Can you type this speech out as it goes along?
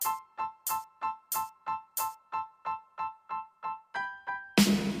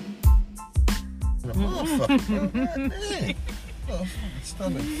a motherfucker, bro. Goddamn.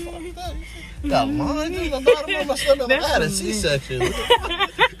 Stomach fucked up. Got lines in the bottom of my stomach. Like I had a C-section.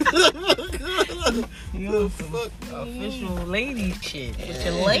 You official lady shit. It's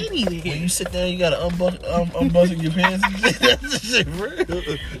your lady there. When you sit down, you gotta unbutton your pants and shit. That's shit real.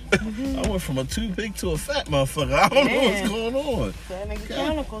 I went from a too big to a fat motherfucker. I don't know what's going on. That nigga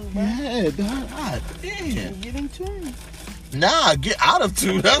chronicles, bro. Yeah, God damn. Get in tune. Nah, get out of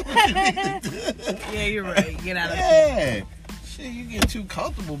tune. Yeah, you're right. Get out of tune. Yeah. Shit, you get too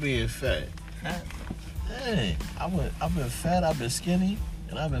comfortable being fat. Huh? Hey, I've been fat, I've been skinny,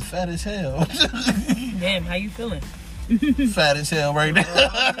 and I've been fat as hell. Damn, how you feeling? Fat as hell right now.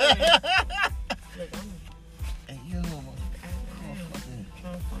 Look, Hey, yo, I'm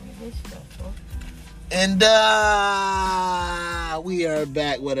trying to find this stuff, bro. and we are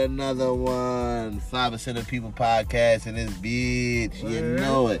back with another one. 5% of People podcast in this bitch. You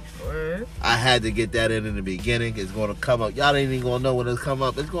know it. Word. I had to get that in the beginning. It's going to come up. Y'all ain't even going to know when it's come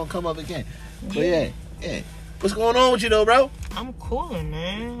up. It's going to come up again. But yeah. What's going on with you though, bro? I'm cooling,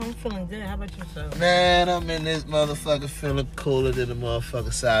 man. I'm feeling good. How about yourself? Man, I'm in this motherfucker feeling cooler than the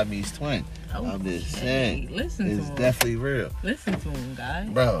motherfucker Siamese twin. I'm just saying. Listen to It's him. definitely real. Listen to him, guys.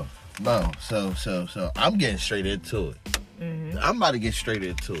 Bro. So I'm getting straight into it. Mm-hmm. I'm about to get straight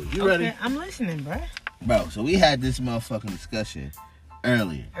into it. You ready? I'm listening, bro. Bro, so we had this motherfucking discussion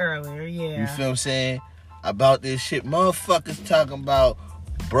earlier. Earlier, yeah. You feel what I'm saying? About this shit. Motherfuckers talking about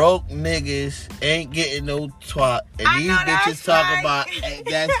broke niggas ain't getting no twat. And I these know bitches that's talking right. about, hey,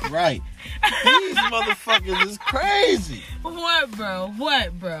 that's right. These motherfuckers is crazy. What, bro?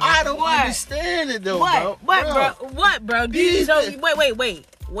 What, bro? I don't what? understand it though, What? bro. What, bro? What, bro? Do you, These so bitches-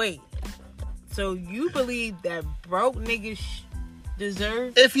 wait. So you believe that broke niggas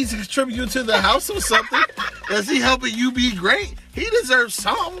deserve? If he's contributing to the house or something, is he helping you be great? He deserves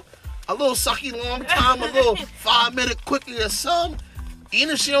something. A little sucky long time, a little 5-minute quickie or something.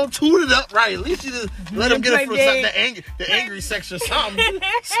 Even if she don't toot it up right, at least you just let him get it from the angry section or something.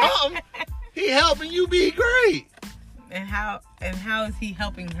 Something. He helping you be great. And how is he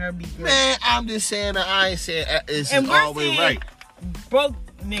helping her be great? Man, I'm just saying that I ain't saying it's And we're always saying right. broke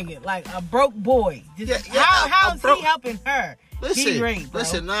nigga, like a broke boy. Just, Yeah, how is broke- he helping her? Be great, bro.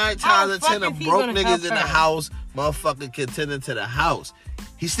 Listen, 9 How times out of the 10 fuck of is he broke gonna niggas help in the her? house, motherfucker contending to the house.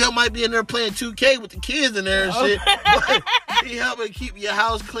 He still might be in there playing 2K with the kids in there and shit. But he helping keep your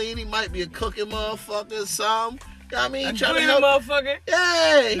house clean. He might be a cooking motherfucker or something. You know what I mean? A Trying to clean help. motherfucker.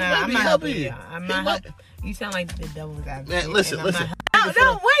 Yeah, he Nah, might I'm be not helping helping you. you. I'm He not might- helping. You sound like the devil's advocate. Man, listen. No,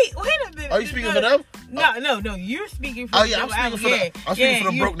 wait a minute. Are you speaking for them? No, you're speaking for Oh the yeah, I'm devil speaking for advocate. the I'm speaking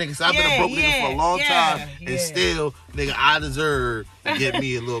for the broke niggas. I've been a broke nigga for a long time, and still, nigga, I deserve to get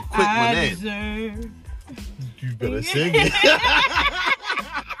me a little quick one in. deserve. You better sing it.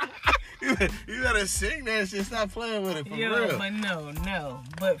 You better sing that shit. Stop playing with it for real.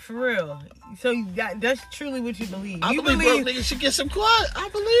 But but for real. So that's truly what you believe. I You believe broke niggas should get some quiet. I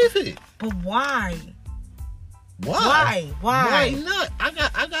believe it. But why? Why? Why? Why not?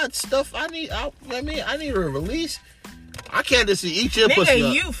 I got stuff I need. I need a release. I can't just eat your pussy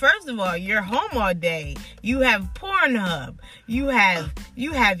up. You first of all, you're home all day. You have Pornhub. You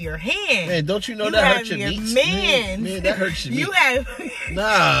have your hand. Man, don't you know you that have hurts your your meats? Man, that hurts your meats. You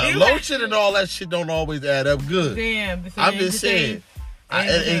have Lotion and all that shit don't always add up good. Damn, I'm just saying.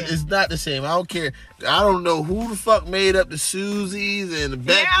 It's not the same. I don't care. I don't know who the fuck made up the Susies and the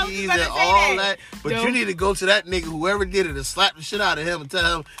Beckys and all that. But you need to go to that nigga, whoever did it, and slap the shit out of him and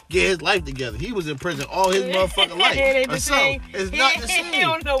tell him get his life together. He was in prison all his motherfucking life. It's not the same. He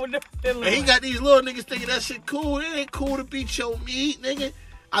don't know what the And he got these little niggas thinking that shit cool. It ain't cool to beat your meat, nigga.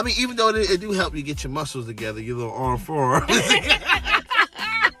 I mean, even though it do help you get your muscles together, your little arm, forearm.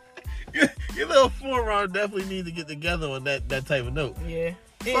 Your little forearm definitely need to get together on that type of note. Yeah.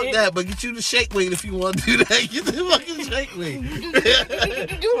 Fuck that, but get you the shake weight if you want to do that. Get the fucking shake weight.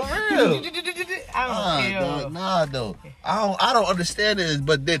 For real. Nah, though. I don't understand this,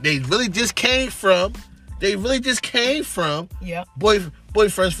 but they really just came from. Yeah.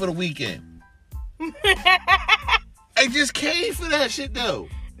 Boyfriends for the weekend. They just came for that shit though.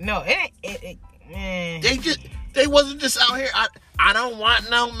 No, man. They wasn't just out here. I don't want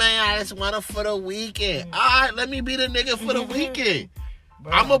no man. I just want it for the weekend. All right, let me be the nigga for the weekend.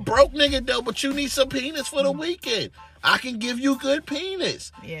 Bro. I'm a broke nigga though, but you need some penis for the weekend. I can give you good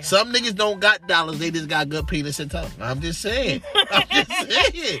penis. Yeah. Some niggas don't got dollars. They just got good penis and tongue. I'm just saying.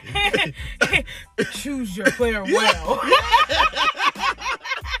 Choose your player well.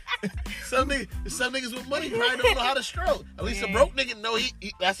 Some niggas with money probably don't know how to stroke. At least a broke nigga know he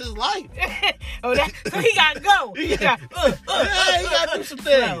that's his life. So he gotta go. He got he gotta do some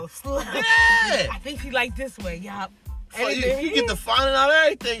things. Slow. Yeah. I think he like this way, y'all. So you get to finding out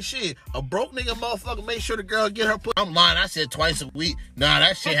everything. Shit, a broke nigga motherfucker make sure the girl get her put. I'm lying. I said twice a week. Nah,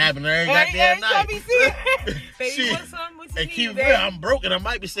 that shit happen every goddamn night. Baby, Shit. what's up with you? And keep real, I'm broke and I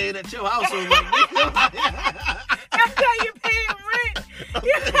might be staying at your house. So like, that's how you paying rent. I'm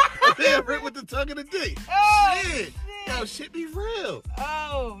paying rent with the tongue of the dick. Oh, shit. Yo, shit be real.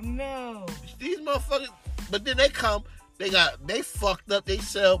 Oh no. These motherfuckers, but then they come. They fucked up they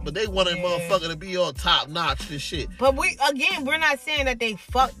self, but they want a motherfucker to be all top notch and shit. But we're not saying that they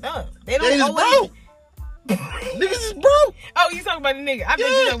fucked up. They They don't just always. broke. Niggas is broke. Oh, you talking about the nigga? I thought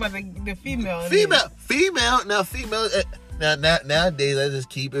you talking about the female. Nowadays, I just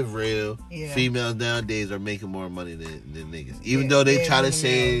keep it real. Yeah. Females nowadays are making more money than niggas. Even though they try to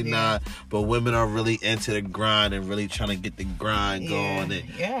say nah, but women are really into the grind and really trying to get the grind going and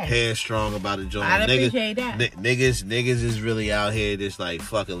headstrong about it. I appreciate that. Niggas is really out here just like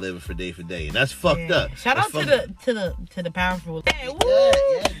fucking living for day, and that's fucked up. Shout out to the powerful. Yeah,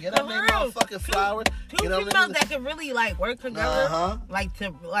 get on their motherfucking flowers. Two females that can really like work together, like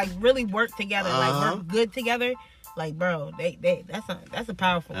to like really work together, like work good together. Like, bro, that's a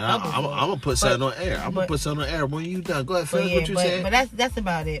powerful couple. I'm gonna put something on air. I'm gonna put something on air when you done. Go ahead, finish what you said. But that's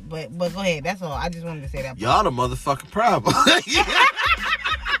about it. But go ahead. That's all. I just wanted to say that. Y'all the motherfucking problem. No, you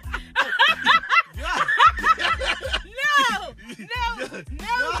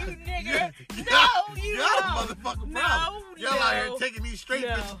nigga. No, you Y'all the motherfucking problem. Y'all out here taking these straight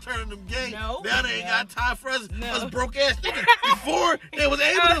bitches, turning them gay. Now they ain't got time for us broke ass niggas. Before they was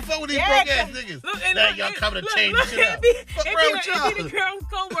able to fuck with these broke ass niggas. Now y'all coming to change shit up. Fuck around with y'all. It be the girl's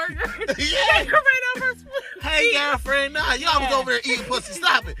co-worker. Yeah. Hey, girlfriend, nah, y'all was over there eating pussy.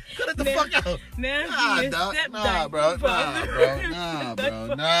 Stop it. Cut it the fuck out. Nah, dog.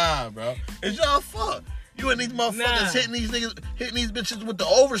 Nah, bro. It's y'all fault. You and these motherfuckers hitting these bitches with the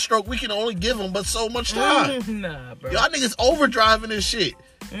overstroke. We can only give them but so much time. Nah, bro. Y'all niggas overdriving this shit.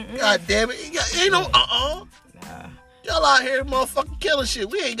 God damn it. Ain't no Nah. Y'all out here motherfucking killing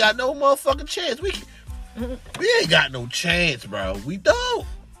shit. We ain't got no motherfucking chance. We ain't got no chance, bro. We don't.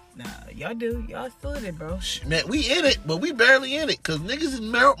 Nah, y'all do. Y'all still in it, bro. Man, we in it, but we barely in it. Cause niggas'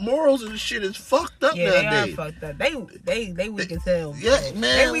 morals and shit is fucked up nowadays. Yeah, they are fucked up. They weak as hell. Yeah, bro.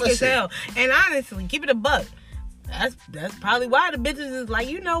 man. They weak as hell. And honestly, keep it a buck. That's probably why the bitches is like,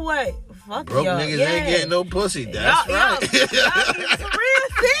 you know what? Fuck broke y'all. Niggas ain't getting no pussy. That's right. Y'all, for real.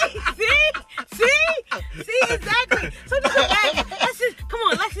 See, exactly. So just imagine.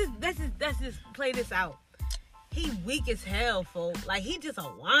 Let's just play this out. He weak as hell, folks. Like, he just a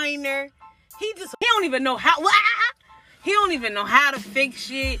whiner. He don't even know how. He don't even know how to fix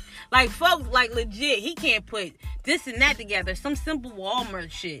shit. Like, folks, like, legit, he can't put this and that together. Some simple Walmart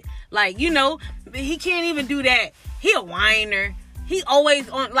shit. Like, you know, he can't even do that. He a whiner. He always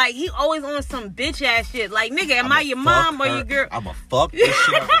on some bitch ass shit. Like, nigga, am I your mom or your girl? I'ma fuck this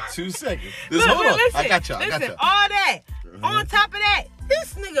shit up in 2 seconds. Hold on. Listen, I got y'all. All that. On top of that,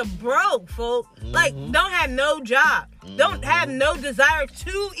 this nigga broke, folks. Like, don't have no job. Don't have no desire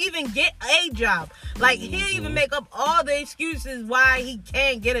to even get a job. Like, he'll even make up all the excuses why he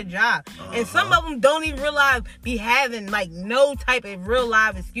can't get a job. And some of them don't even realize be having, like, no type of real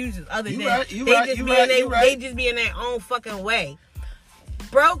live excuses other than they just be in their own fucking way.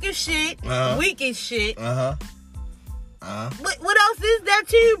 Broke as shit, weak as shit. What else is there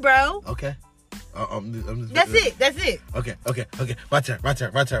too, bro? Okay. That's it. Okay. My turn.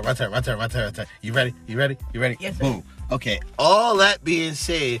 You ready? Yes, sir. Boom. Okay. All that being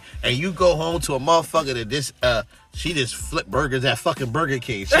said, and you go home to a motherfucker that she just flipped burgers at fucking Burger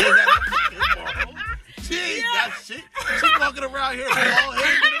King. She ain't got no fucking She ain't got shit. She walking around here all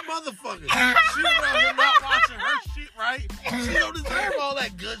headed a motherfucker. She around here not watching her shit right. She don't deserve all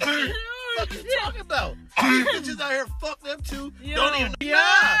that good shit. What you talking about? These bitches out here fuck them too. Don't even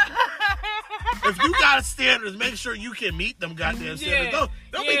If you got standards, make sure you can meet them goddamn standards.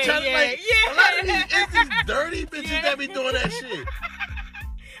 Don't be trying to like a lot of these dirty bitches that be doing that shit.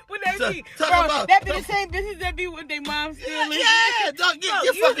 What that be? That be the same bitches that be with their mom still living. Yeah, dog,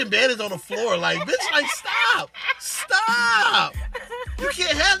 your fucking bed is on the floor. Like, bitch, like, stop. You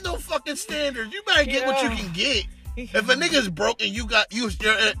can't have no fucking standards. You better get what you can get. If a nigga's broke and you're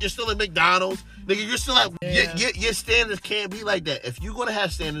still at McDonald's, nigga, you're still at your standards can't be like that. If you're gonna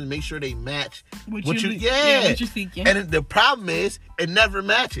have standards, make sure they match what you're seeking. And the problem is, it never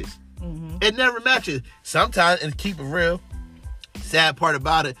matches. It never matches. Sometimes, and keep it real, Sad part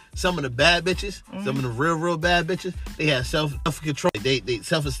about it, some of the bad bitches, some of the real bad bitches, they have self-control. They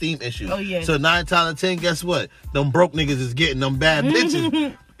self-esteem issues. Oh, yeah. So 9 times out of 10, guess what? Them broke niggas is getting them bad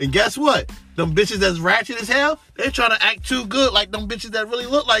bitches. And guess what? Them bitches that's ratchet as hell, they trying to act too good like them bitches that really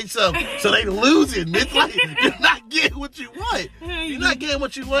look like something. So they losing. It's like, you're not getting what you want. You're not getting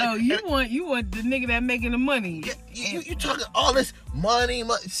what you want. Oh, you want the nigga that making the money. You talking all this money.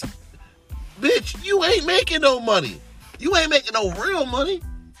 Bitch, you ain't making no money. You ain't making no real money.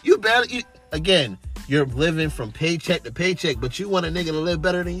 Again, you're living from paycheck to paycheck, but you want a nigga to live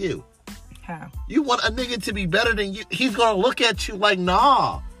better than you. How? You want a nigga to be better than you. He's gonna look at you like,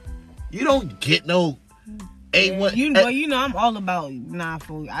 nah. You don't get no A1. You know, I'm all about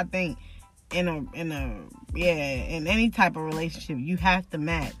fool. I think in any type of relationship, you have to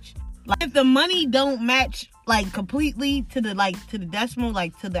match. Like, if the money don't match, like, completely to the decimal,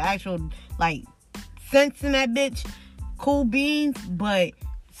 like, to the actual, like, cents in that bitch, cool beans, but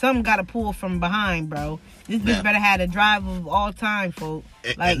something gotta pull from behind, bro. This bitch better have the drive of all time, folks.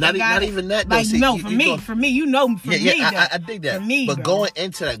 Like, not even that. Though. Like, see, no, for me, I dig that. For me, but bro. go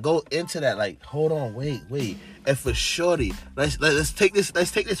into that. Like, hold on, wait. And for shorty, let's take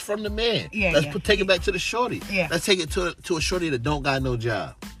this from the man. Take it back to the shorty. Yeah. Let's take it to a shorty that don't got no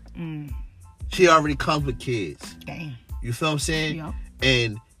job. She already comes with kids. Damn. You feel what I'm saying? Yeah.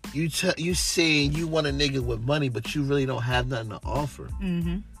 And you saying you want a nigga with money, but you really don't have nothing to offer.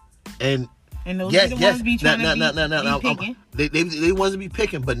 Mm-hmm. And those are the ones be trying to be picking. They want to be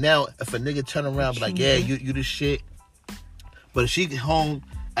picking, but now if a nigga turn around be like, yeah, you the shit. But if she get home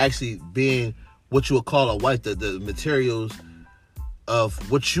actually being what you would call a wife, the materials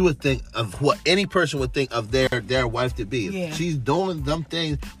of what you would think of what any person would think of their wife to be. If she's doing them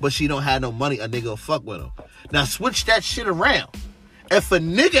things, but she don't have no money, a nigga will fuck with them. Now switch that shit around. If a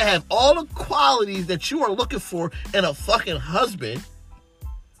nigga have all the qualities that you are looking for in a fucking husband,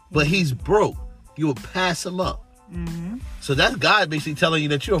 but he's broke, you will pass him up. Mm-hmm. So that's God basically telling you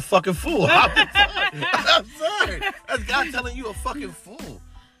that you're a fucking fool. I'm sorry. That's God telling you a fucking fool.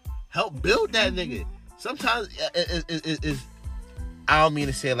 Help build that nigga. Sometimes it's I don't mean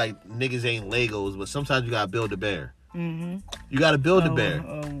to say like niggas ain't Legos, but sometimes you gotta build a bear. Mm-hmm. You gotta build a bear.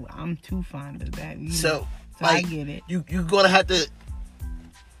 Oh, I'm too fond of that. So I get it. You're gonna have to.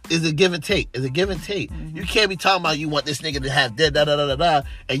 It's a give and take. Mm-hmm. You can't be talking about you want this nigga to have da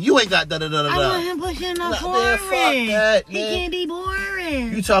and you ain't got da. I want him pushing the foreign. Fuck that, he can't be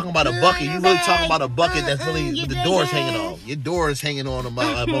boring. You talking about a bucket. You really talking about a bucket that's really with the doors hanging off. Your doors hanging on a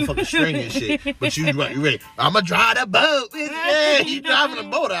motherfucking string and shit. But you ready. I'ma drive the boat. Bitch. Yeah, you driving a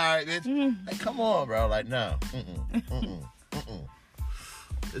boat, all right, bitch. Like, come on, bro. Like, no.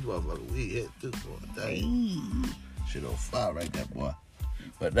 This motherfucker, we hit this boy. Shit on fire right there, boy.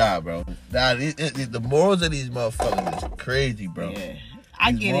 But nah, bro. Nah, the morals of these motherfuckers is crazy, bro. Yeah.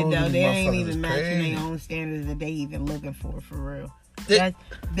 I get it, though. They ain't even matching their own standards that they even looking for real. That's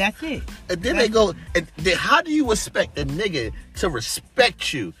it. And then they go, and then how do you expect a nigga to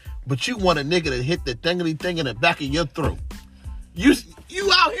respect you, but you want a nigga to hit the thingity thing in the back of your throat? You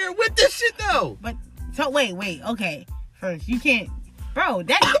out here with this shit, though. But, so wait, okay. First, you can't, bro,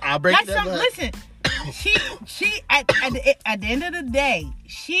 I'll break that's that something, back. listen. She at the end of the day,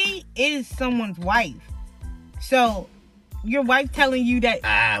 she is someone's wife. So your wife telling you that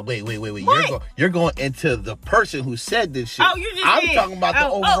wait. You're going into the person who said this shit. Oh, you just I'm talking about the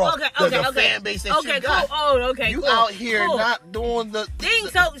overall the fan base that you got. Cool. Oh, okay. You cool. out here not doing the thing.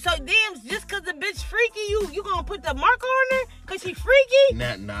 So damn, just cause the bitch freaky, you gonna put the mark on her? Cause she freaky?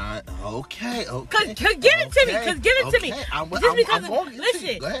 Nah. Okay. Cause give it to me. Just because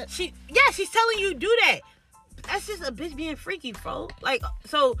listen, she's telling you do that. That's just a bitch being freaky, bro. Like,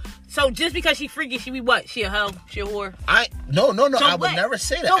 so just because she freaky, she be what? She a hoe? She a whore? No. So I would never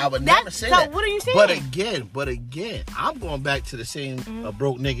say that. Never say that. So what are you saying? But again, I'm going back to the same a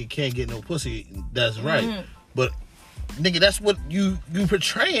broke nigga can't get no pussy. That's right. Mm-hmm. But nigga, that's what you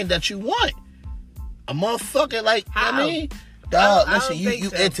portraying that you want. A motherfucker like, how? I mean, dog, listen,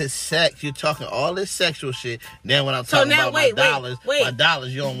 you into sex. You're talking all this sexual shit. Now when I'm talking about my dollars,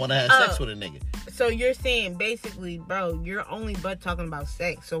 you don't want to have sex with a nigga. So you're saying basically, bro, you're only but talking about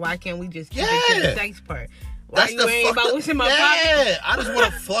sex. So why can't we just keep it to the sex part? Why you ain't about what's in my pocket? Yeah, I just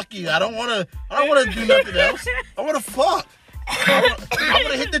want to fuck you. I don't want to do nothing else. I want to fuck. I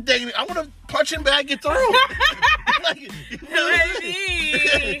want to hit the thing. I want to punch him back your throat. Like, you know what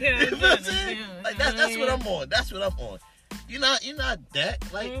I'm saying? Like that's what I'm on. That's what I'm on. You're not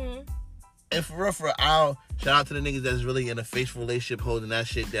that like. Mm-hmm. And for real, I'll shout out to the niggas that's really in a faithful relationship, holding that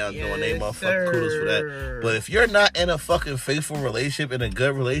shit down, doing they motherfucking kudos for that. But if you're not in a fucking faithful relationship, in a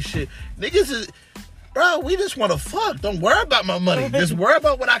good relationship, niggas is bro, we just want to fuck. Don't worry about my money. Just worry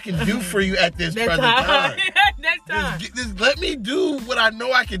about what I can do for you at this present time. Next time. Just let me do what I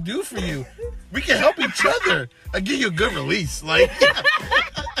know I can do for you. We can help each other. I give you a good release. Like,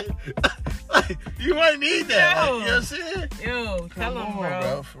 you might need that. Like, you know what I'm saying? Yo, tell them,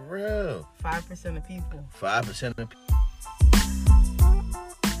 bro. For real. 5% of people. 5% of people.